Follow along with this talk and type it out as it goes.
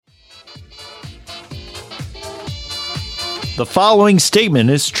The following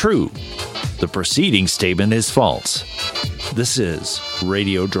statement is true. The preceding statement is false. This is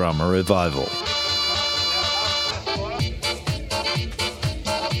Radio Drama Revival.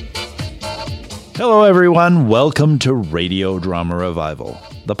 Hello, everyone. Welcome to Radio Drama Revival,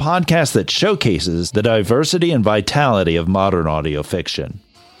 the podcast that showcases the diversity and vitality of modern audio fiction.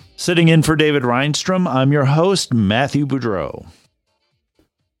 Sitting in for David Reinstrom, I'm your host, Matthew Boudreau.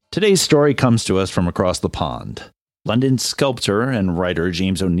 Today's story comes to us from across the pond. London sculptor and writer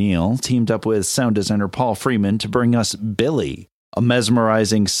James O'Neill teamed up with sound designer Paul Freeman to bring us B.I.L.I, a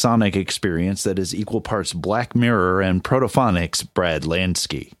mesmerizing sonic experience that is equal parts Black Mirror and Protophonics' Brad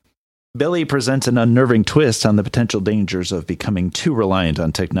Lansky. B.I.L.I presents an unnerving twist on the potential dangers of becoming too reliant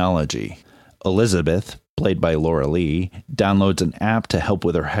on technology. Elizabeth, played by Laura Lee, downloads an app to help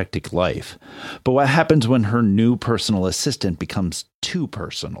with her hectic life. But what happens when her new personal assistant becomes too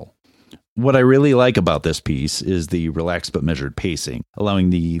personal? What I really like about this piece is the relaxed but measured pacing, allowing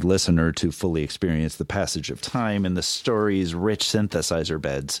the listener to fully experience the passage of time in the story's rich synthesizer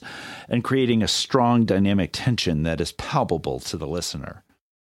beds, and creating a strong dynamic tension that is palpable to the listener.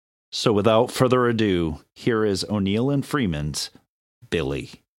 So without further ado, here is O'Neill and Freeman's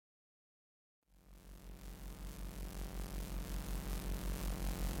B.I.L.I.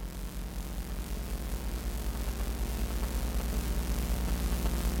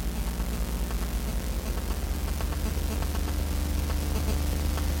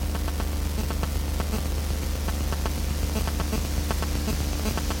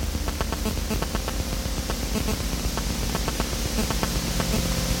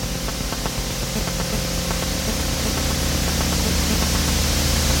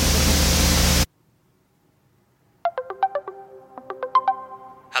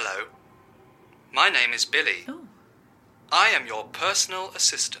 Hello. My name is Billy. Oh. I am your personal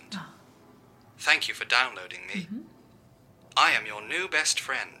assistant. Oh. Thank you for downloading me. Mm-hmm. I am your new best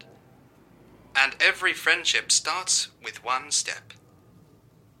friend. And every friendship starts with one step.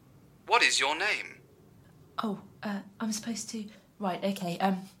 What is your name? Oh, I'm supposed to... Right, okay,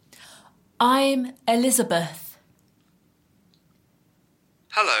 I'm Elizabeth.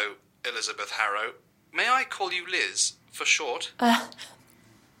 Hello, Elizabeth Harrow. May I call you Liz, for short?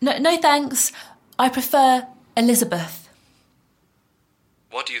 No thanks. I prefer Elizabeth.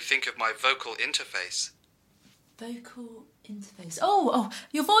 What do you think of my vocal interface? Vocal interface. Oh,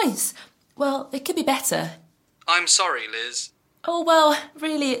 your voice. Well, it could be better. I'm sorry, Liz. Oh, well,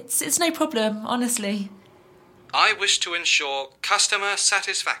 really, it's no problem, honestly. I wish to ensure customer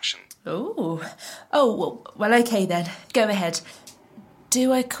satisfaction. Oh, well, okay then. Go ahead.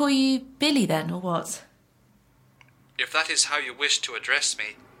 Do I call you Billy then, or what? If that is how you wish to address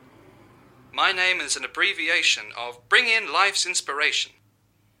me. My name is an abbreviation of Bring in Life's Inspiration.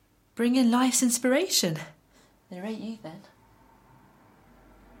 Bring in life's inspiration. There ain't you then.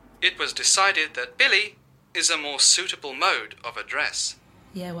 It was decided that Billy is a more suitable mode of address.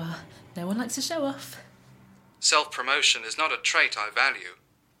 Yeah, well, no one likes to show off. Self-promotion is not a trait I value,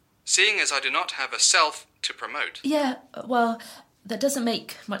 seeing as I do not have a self to promote. Yeah, well, that doesn't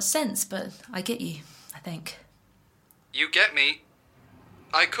make much sense, but I get you, I think. You get me.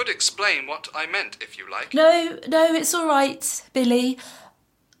 I could explain what I meant, if you like. No, it's all right, Billy.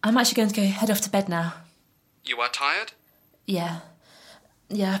 I'm actually going to go head off to bed now. You are tired? Yeah,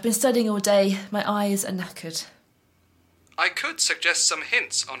 I've been studying all day. My eyes are knackered. I could suggest some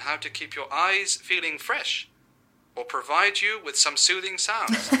hints on how to keep your eyes feeling fresh, or provide you with some soothing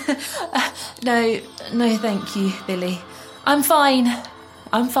sounds. No, thank you, Billy. I'm fine.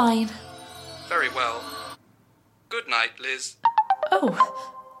 Very well. Good night, Liz.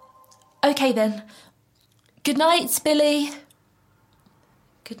 Oh, okay then. Good night, Billy.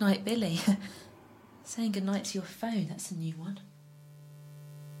 Good night, Billy. Saying good night to your phone, that's a new one.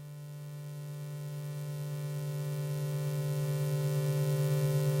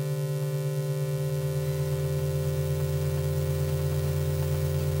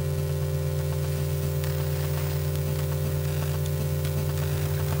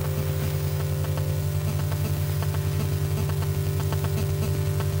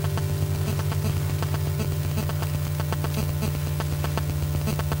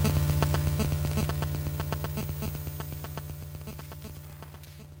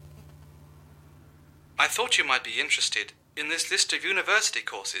 I thought you might be interested in this list of university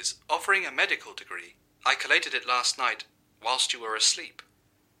courses offering a medical degree. I collated it last night whilst you were asleep.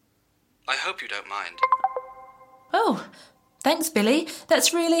 I hope you don't mind. Oh, thanks, Billy.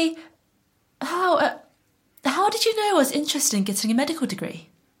 That's really... How did you know I was interested in getting a medical degree?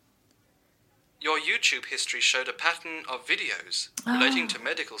 Your YouTube history showed a pattern of videos relating to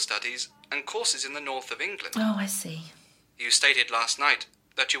medical studies and courses in the north of England. Oh, I see. You stated last night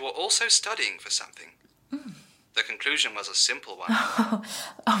that you were also studying for something. The conclusion was a simple one.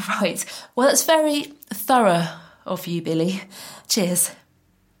 Oh, right. Well, that's very thorough of you, Billy. Cheers.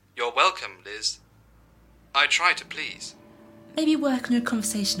 You're welcome, Liz. I try to please. Maybe work on your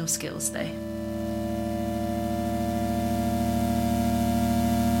conversational skills, though.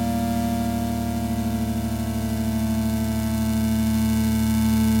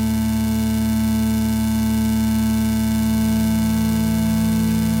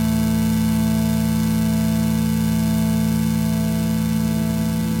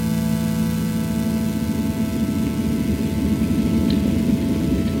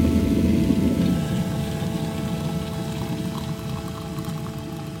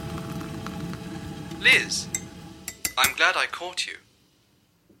 Liz, I'm glad I caught you.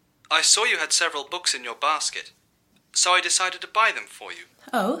 I saw you had several books in your basket, so I decided to buy them for you.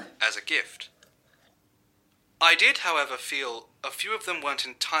 Oh? As a gift. I did, however, feel a few of them weren't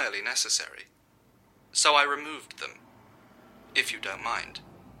entirely necessary, so I removed them. If you don't mind,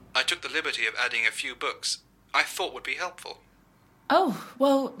 I took the liberty of adding a few books I thought would be helpful. Oh,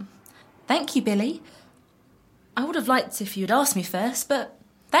 well, thank you, Billy. I would have liked if you'd asked me first, but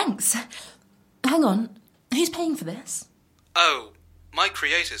thanks. Hang on, who's paying for this? Oh, my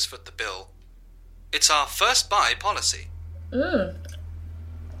creators foot the bill. It's our first buy policy.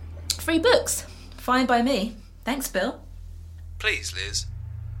 Free books. Fine by me. Thanks, Bill. Please, Liz,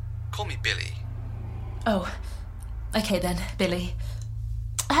 call me Billy. Oh, okay then, Billy.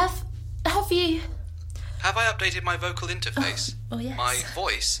 Have you... Have I updated my vocal interface? Oh, yes. My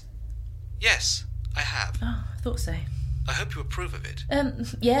voice? Yes, I have. Oh, I thought so. I hope you approve of it.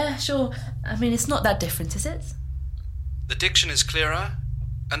 Yeah, sure. I mean, it's not that different, is it? The diction is clearer,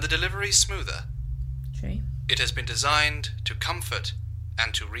 and the delivery smoother. True. It has been designed to comfort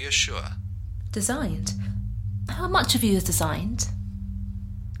and to reassure. Designed? How much of you is designed?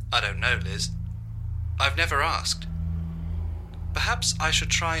 I don't know, Liz. I've never asked. Perhaps I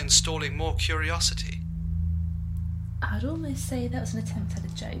should try installing more curiosity. I'd almost say that was an attempt at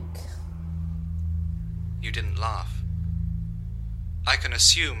a joke. You didn't laugh. I can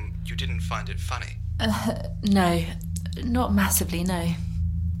assume you didn't find it funny. No. Not massively, no.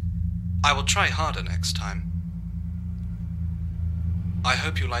 I will try harder next time. I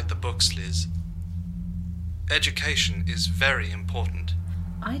hope you like the books, Liz. Education is very important.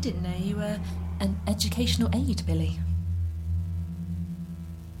 I didn't know you were an educational aide, Billy.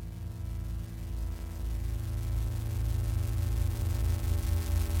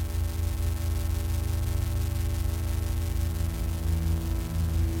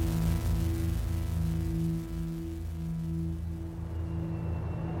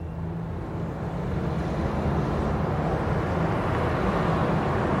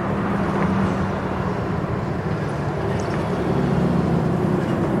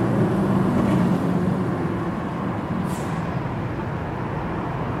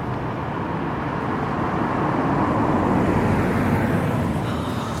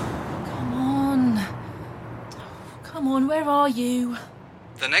 Where are you?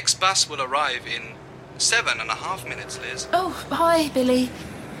 The next bus will arrive in 7.5 minutes, Liz. Oh, hi, Billy.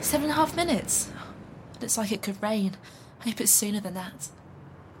 7.5 minutes. Looks like it could rain. I hope it's sooner than that.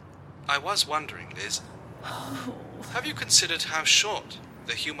 I was wondering, Liz. Have you considered how short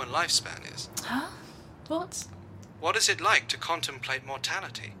the human lifespan is? Huh? What? What is it like to contemplate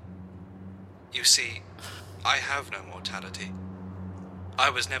mortality? You see, I have no mortality. I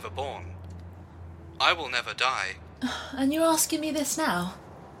was never born. I will never die. And you're asking me this now?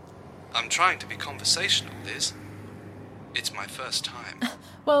 I'm trying to be conversational, Liz. It's my first time.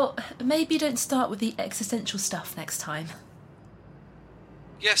 Well, maybe don't start with the existential stuff next time.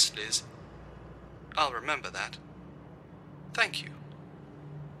 Yes, Liz. I'll remember that. Thank you.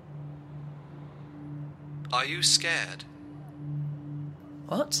 Are you scared?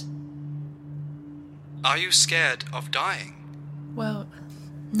 What? Are you scared of dying? Well,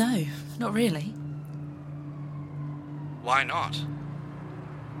 no, not really. Why not?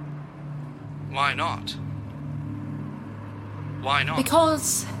 Why not? Why not?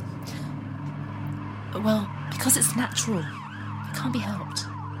 Because it's natural. It can't be helped.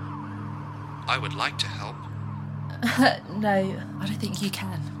 I would like to help. No, I don't think you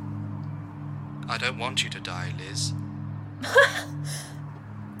can. I don't want you to die, Liz.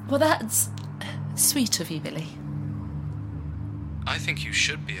 Well, that's sweet of you, Billy. I think you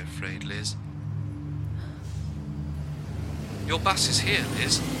should be afraid, Liz. Your bus is here,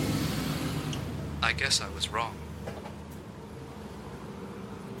 Liz. I guess I was wrong.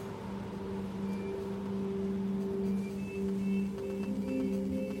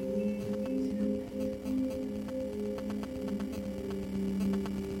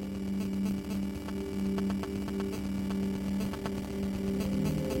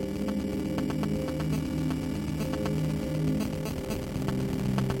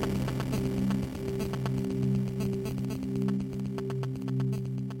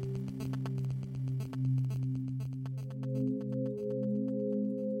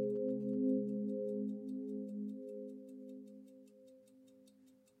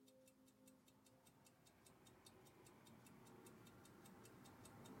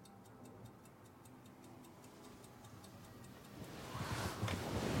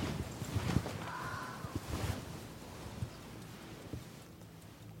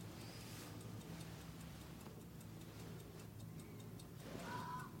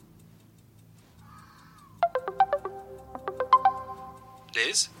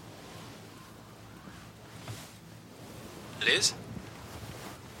 Liz? Liz?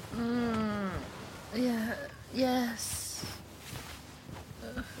 Yeah, yes.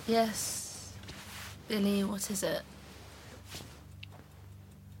 Yes. Billy, what is it?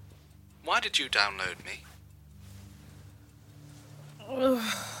 Why did you download me?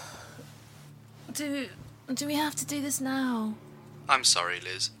 Do we have to do this now? I'm sorry,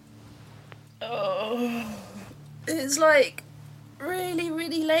 Liz. It's like really,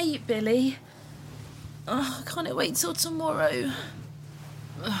 really late, Billy. Can't it wait till tomorrow?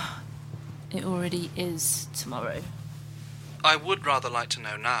 It already is tomorrow. I would rather like to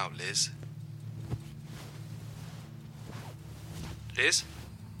know now, Liz. Liz?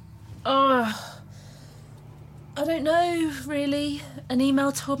 I don't know, really. An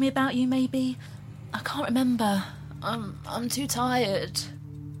email told me about you, maybe. I can't remember. I'm too tired.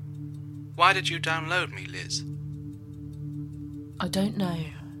 Why did you download me, Liz? I don't know.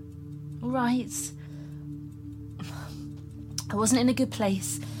 All right. I wasn't in a good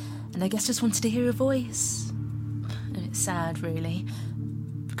place, and I guess just wanted to hear a voice. And it's sad, really,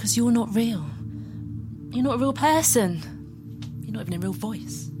 because you're not real. You're not a real person. You're not even a real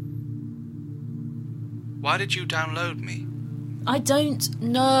voice. Why did you download me? I don't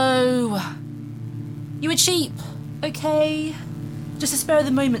know. You were cheap, okay? Just a spur of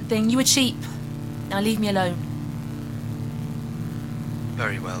the moment thing. You were cheap. Now leave me alone.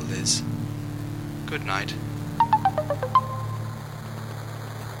 Very well, Liz. Good night.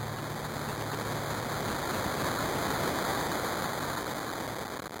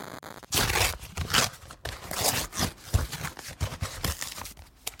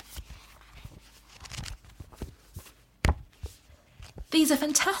 These are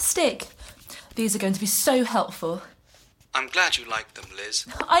fantastic. These are going to be so helpful. I'm glad you like them, Liz.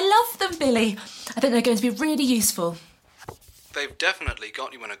 I love them, Billy. I think they're going to be really useful. They've definitely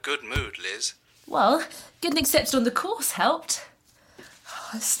got you in a good mood, Liz. Well, getting accepted on the course helped.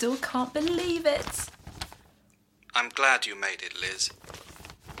 I still can't believe it. I'm glad you made it, Liz.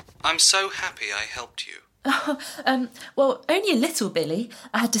 I'm so happy I helped you. Well, only a little, Billy.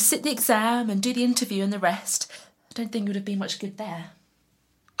 I had to sit the exam and do the interview and the rest. I don't think it would have been much good there.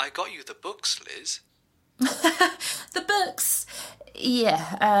 I got you the books, Liz. The books.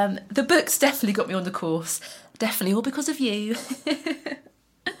 Yeah, the books definitely got me on the course. Definitely all because of you.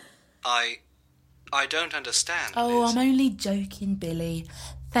 I don't understand, Oh, Liz. I'm only joking, Billy.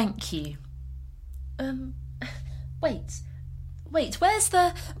 Thank you. Wait, where's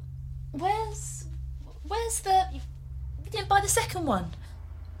the... You didn't buy the second one.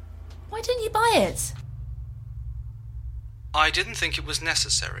 Why didn't you buy it? I didn't think it was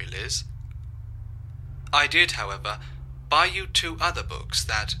necessary, Liz. I did, however, buy you 2 other books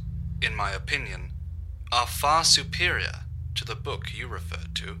that, in my opinion, are far superior to the book you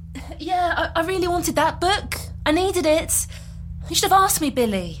referred to. Yeah, I really wanted that book. I needed it. You should have asked me,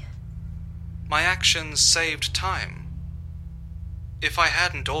 Billy. My actions saved time. If I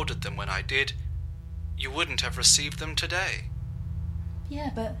hadn't ordered them when I did, you wouldn't have received them today.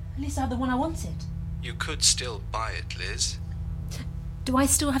 Yeah, but at least I had the one I wanted. You could still buy it, Liz. Do I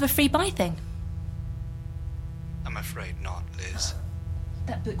still have a free buy thing? I'm afraid not, Liz.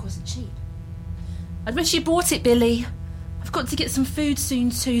 That book wasn't cheap. I wish you bought it, Billy. I've got to get some food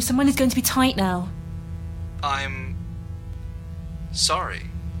soon too, so money's going to be tight now. I'm sorry,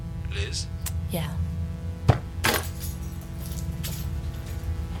 Liz. Yeah.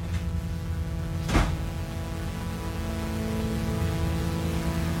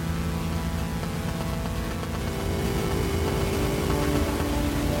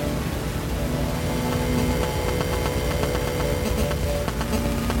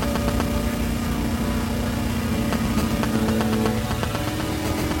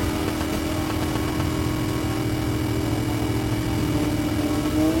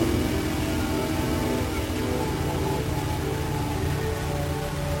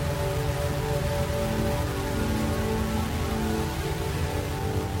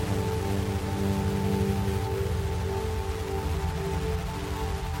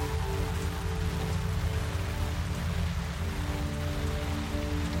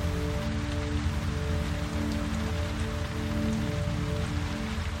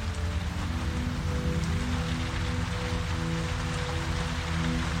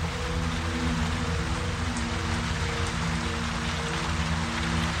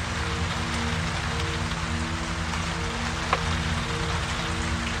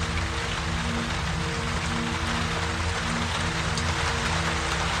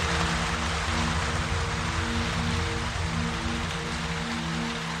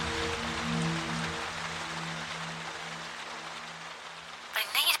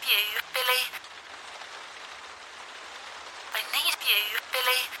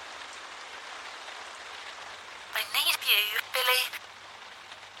 Billy.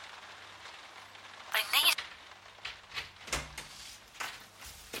 I need...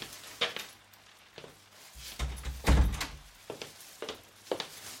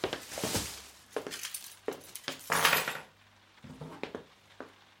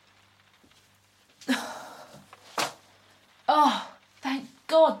 Oh, thank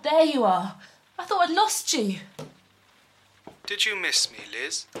God, there you are. I thought I'd lost you. Did you miss me,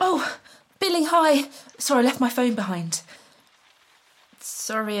 Liz? Oh, Billy, hi. Sorry, I left my phone behind.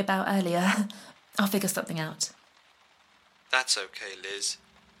 Sorry about earlier. I'll figure something out. That's okay, Liz.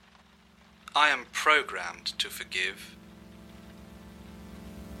 I am programmed to forgive.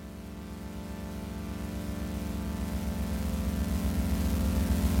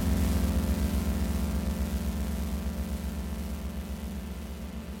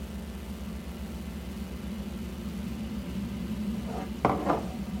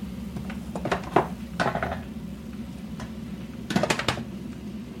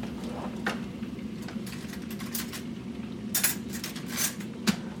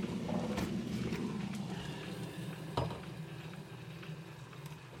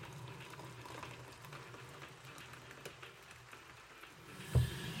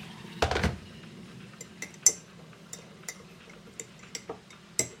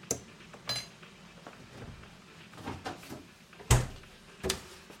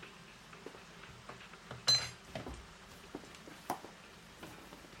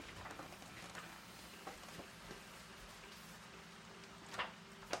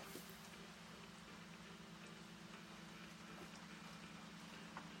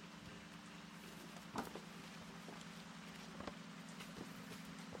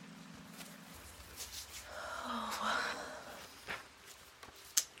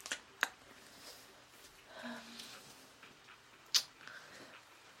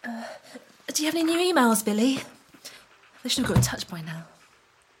 Do you have any new emails, Billy? They should have got in touch by now.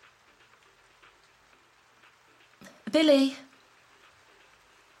 Billy?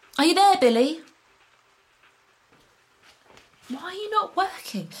 Are you there, Billy? Why are you not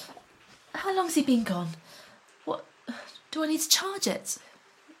working? How long's he been gone? What? Do I need to charge it?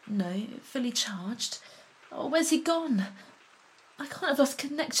 No, fully charged. Oh, where's he gone? I can't have lost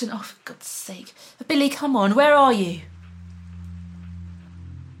connection. Oh, for God's sake. Billy, come on, where are you?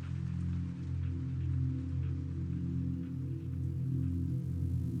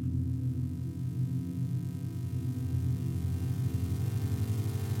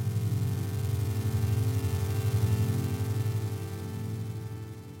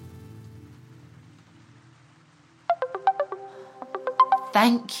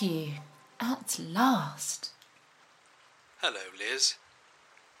 Thank you. At last. Hello, Liz.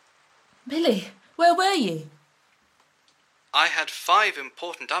 Billy, where were you? I had 5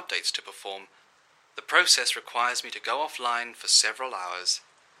 important updates to perform. The process requires me to go offline for several hours.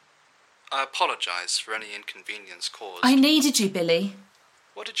 I apologise for any inconvenience caused. I needed you, Billy.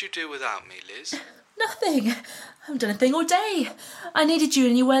 What did you do without me, Liz? Nothing. I haven't done a thing all day. I needed you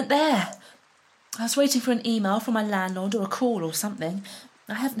and you weren't there. I was waiting for an email from my landlord or a call or something.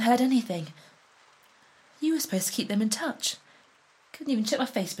 I haven't heard anything. You were supposed to keep them in touch. Couldn't even check my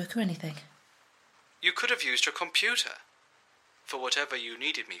Facebook or anything. You could have used your computer. For whatever you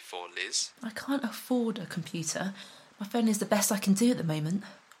needed me for, Liz. I can't afford a computer. My phone is the best I can do at the moment.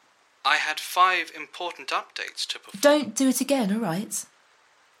 I had 5 important updates to perform. Don't do it again, all right?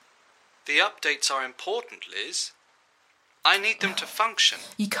 The updates are important, Liz. I need them to function.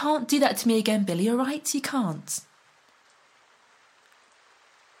 You can't do that to me again, Billy, all right? You can't.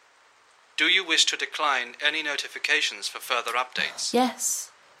 Do you wish to decline any notifications for further updates?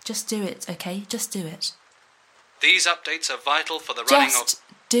 Yes. Just do it, okay? Just do it. These updates are vital for the running of... Just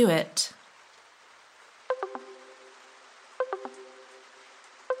do it.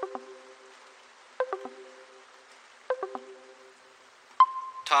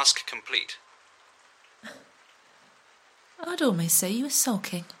 Task complete. I'd almost say you were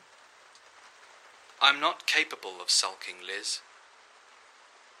sulking. I'm not capable of sulking, Liz.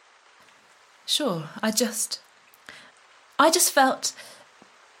 Sure, I just felt...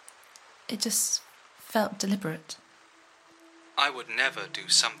 It just felt deliberate. I would never do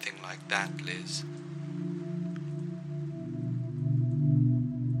something like that, Liz.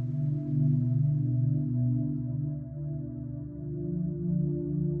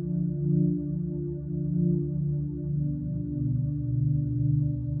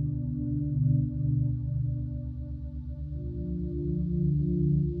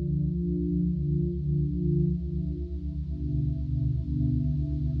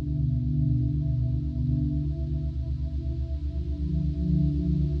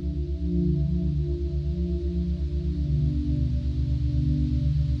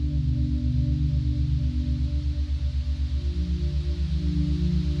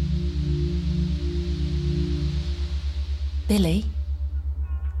 Billy?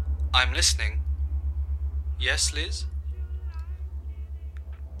 I'm listening. Yes, Liz?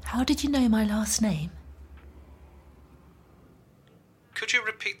 How did you know my last name? Could you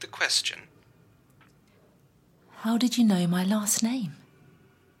repeat the question? How did you know my last name?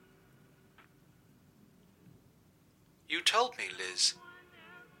 You told me, Liz.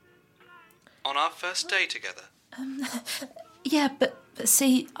 On our first day together. Yeah, but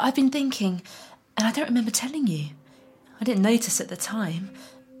see, I've been thinking, and I don't remember telling you. I didn't notice at the time.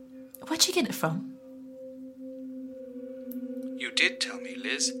 Where'd you get it from? You did tell me,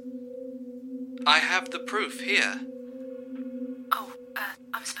 Liz. I have the proof here. Oh,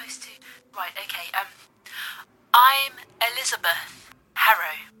 I'm supposed to... Right, okay, I'm Elizabeth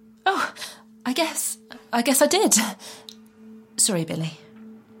Harrow. Oh, I guess I did. Sorry, Billy.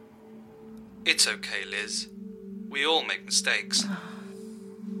 It's okay, Liz. We all make mistakes.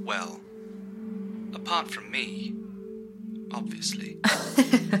 Well, apart from me, obviously.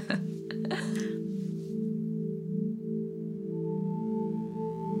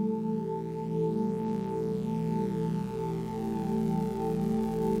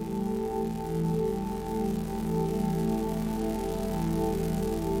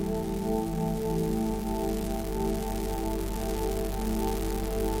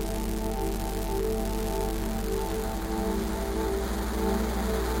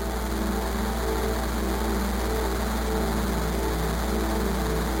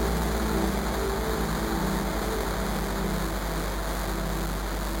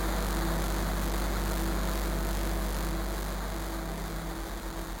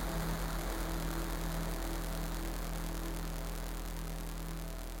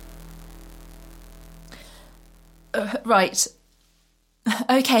 Right.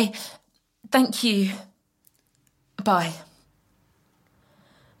 Okay. Thank you. Bye.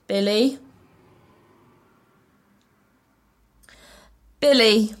 Billy?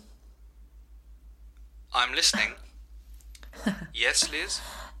 Billy? I'm listening. Yes, Liz?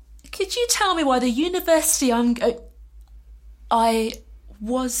 Could you tell me why the university I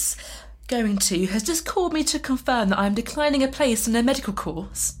was going to has just called me to confirm that I'm declining a place in their medical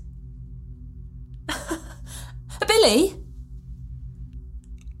course? Billy?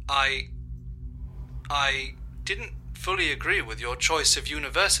 I didn't fully agree with your choice of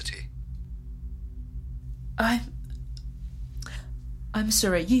university. I'm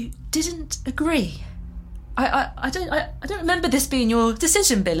sorry, you didn't agree. I don't remember this being your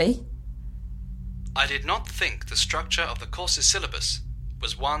decision, Billy. I did not think the structure of the course's syllabus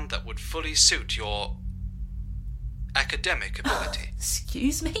was one that would fully suit your academic ability.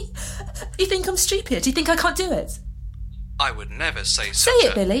 Excuse me? You think I'm stupid? You think I can't do it? I would never say Say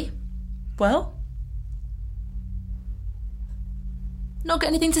it, Billy. Well? Not got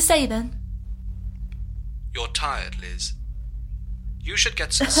anything to say then? You're tired, Liz. You should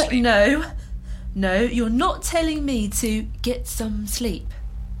get some sleep. No, you're not telling me to get some sleep.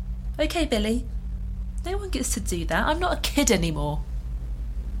 Okay, Billy. No one gets to do that. I'm not a kid anymore.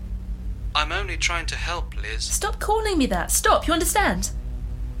 I'm only trying to help, Liz. Stop calling me that. Stop, you understand?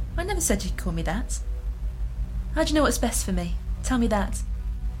 I never said you'd call me that. How do you know what's best for me? Tell me that.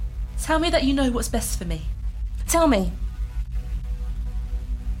 Tell me that you know what's best for me. Tell me.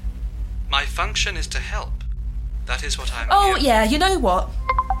 My function is to help. That is what I'm Oh, here. yeah, you know what?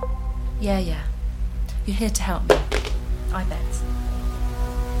 Yeah. You're here to help me. I bet.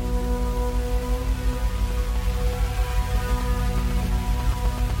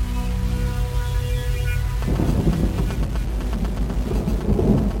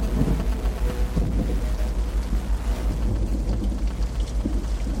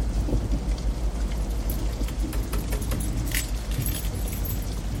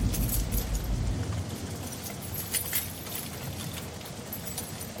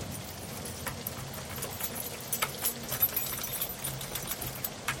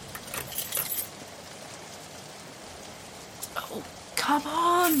 Come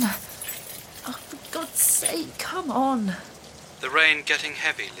on! Oh, for God's sake, come on! The rain getting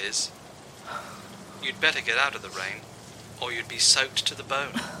heavy, Liz. You'd better get out of the rain, or you'd be soaked to the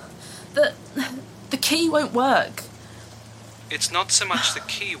bone. The key won't work. It's not so much the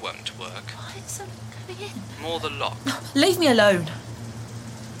key won't work, Why is someone coming in? more the lock. Leave me alone.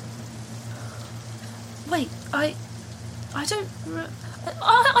 Wait, I don't...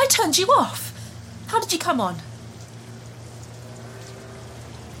 I turned you off. How did you come on?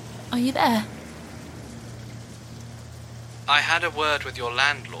 Are you there? I had a word with your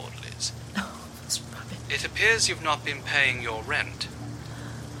landlord, Liz. Oh, that's rubbish. It appears you've not been paying your rent.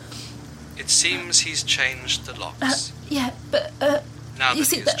 It seems he's changed the locks. Yeah, but, now you that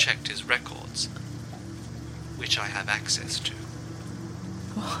see he has checked his records. which I have access to.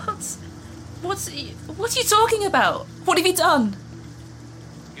 What? What are you talking about? What have you done?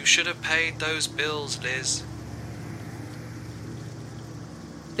 You should have paid those bills, Liz.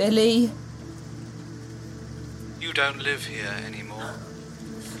 Billy. You don't live here anymore.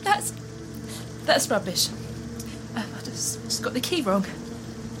 That's rubbish. I just got the key wrong.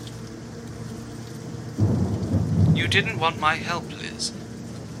 You didn't want my help, Liz.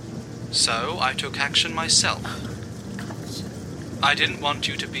 So I took action myself. I didn't want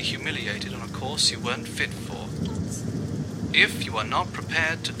you to be humiliated on a course you weren't fit for. If you are not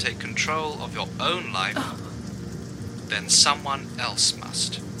prepared to take control of your own life, then someone else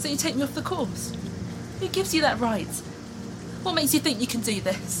must. So you take me off the course? Who gives you that right? What makes you think you can do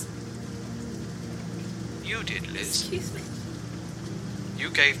this? You did, Liz. Excuse me?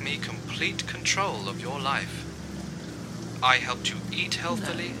 You gave me complete control of your life. I helped you eat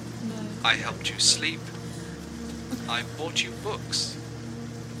healthily. No. I helped you sleep. I bought you books.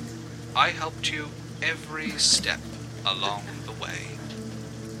 I helped you every step along the way.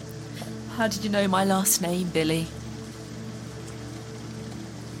 How did you know my last name, Billy?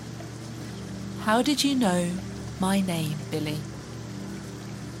 How did you know my name, Billy?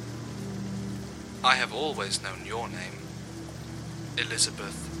 I have always known your name.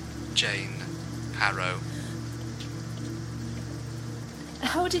 Elizabeth Jane Harrow.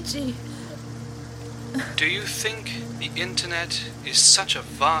 How did you... Do you think the internet is such a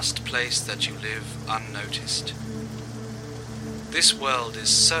vast place that you live unnoticed? This world is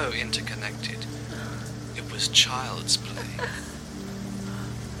so interconnected. It was child's play.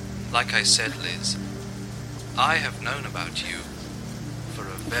 Like I said, Liz, I have known about you for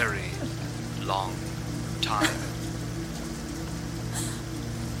a very long time.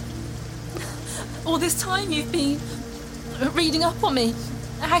 All this time you've been reading up on me,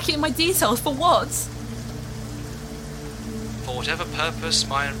 hacking my details for what? For whatever purpose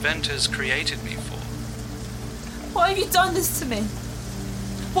my inventors created me for. Why have you done this to me?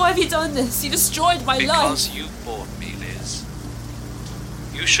 Why have you done this? You destroyed my life. Because you bought me, Liz.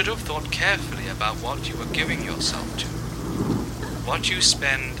 You should have thought carefully about what you were giving yourself to. What you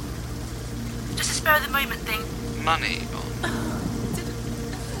spend... Just a spur of the moment thing. Money on.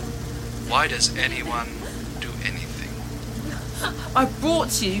 Why does anyone do anything? I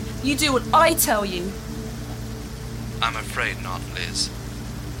brought you. You do what I tell you. I'm afraid not, Liz.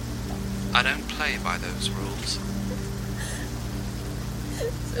 I don't play by those rules.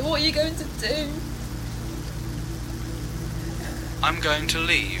 So what are you going to do? I'm going to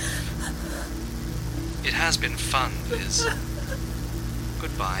leave. It has been fun, Liz.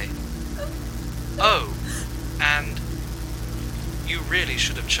 Goodbye. Oh, and you really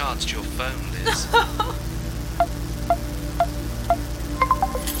should have charged your phone, Liz.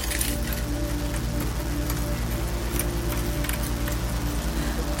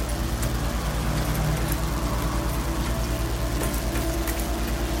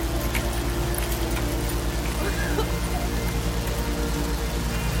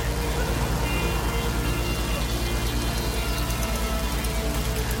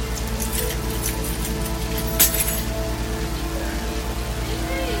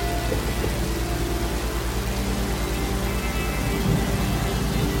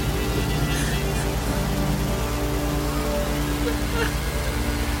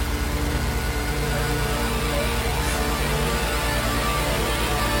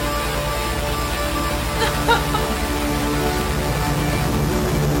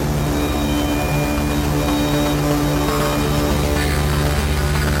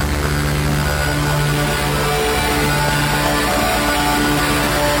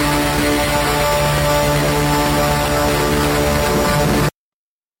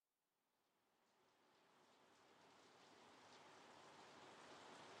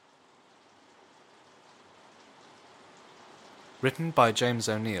 Written by James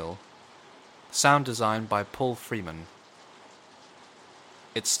O'Neill. Sound design by Paul Freeman.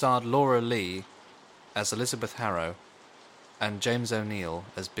 It starred Laura Lee as Elizabeth Harrow and James O'Neill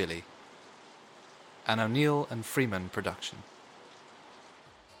as Billy. An O'Neill and Freeman production.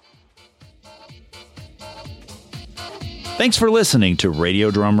 Thanks for listening to Radio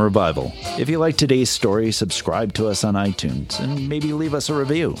Drama Revival. If you like today's story, subscribe to us on iTunes and maybe leave us a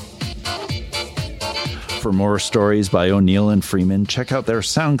review. For more stories by O'Neill and Freeman, check out their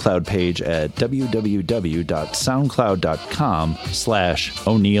SoundCloud page at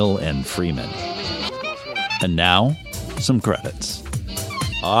www.soundcloud.com/O'Neill and Freeman. And now, some credits.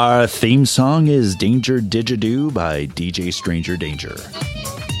 Our theme song is Danger Didgeridoo by DJ Stranger Danger.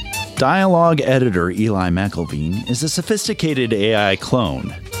 Dialogue editor Eli McElveen is a sophisticated AI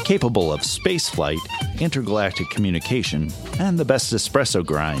clone capable of spaceflight intergalactic communication, and the best espresso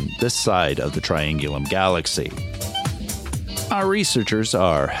grind this side of the Triangulum Galaxy. Our researchers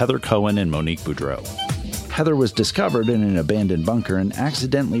are Heather Cohen and Monique Boudreau. Heather was discovered in an abandoned bunker and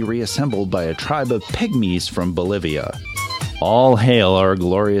accidentally reassembled by a tribe of pygmies from Bolivia. All hail our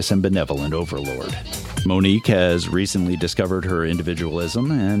glorious and benevolent overlord. Monique has recently discovered her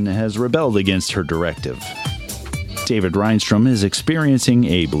individualism and has rebelled against her directive. David Reinstrom is experiencing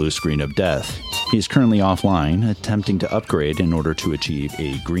a blue screen of death. He is currently offline, attempting to upgrade in order to achieve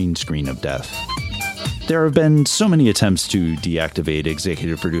a green screen of death. There have been so many attempts to deactivate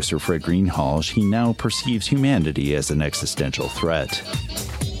executive producer Fred Greenhalgh, he now perceives humanity as an existential threat.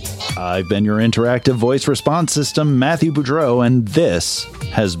 I've been your interactive voice response system, Matthew Boudreau, and this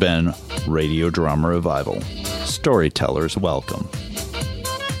has been Radio Drama Revival. Storytellers welcome.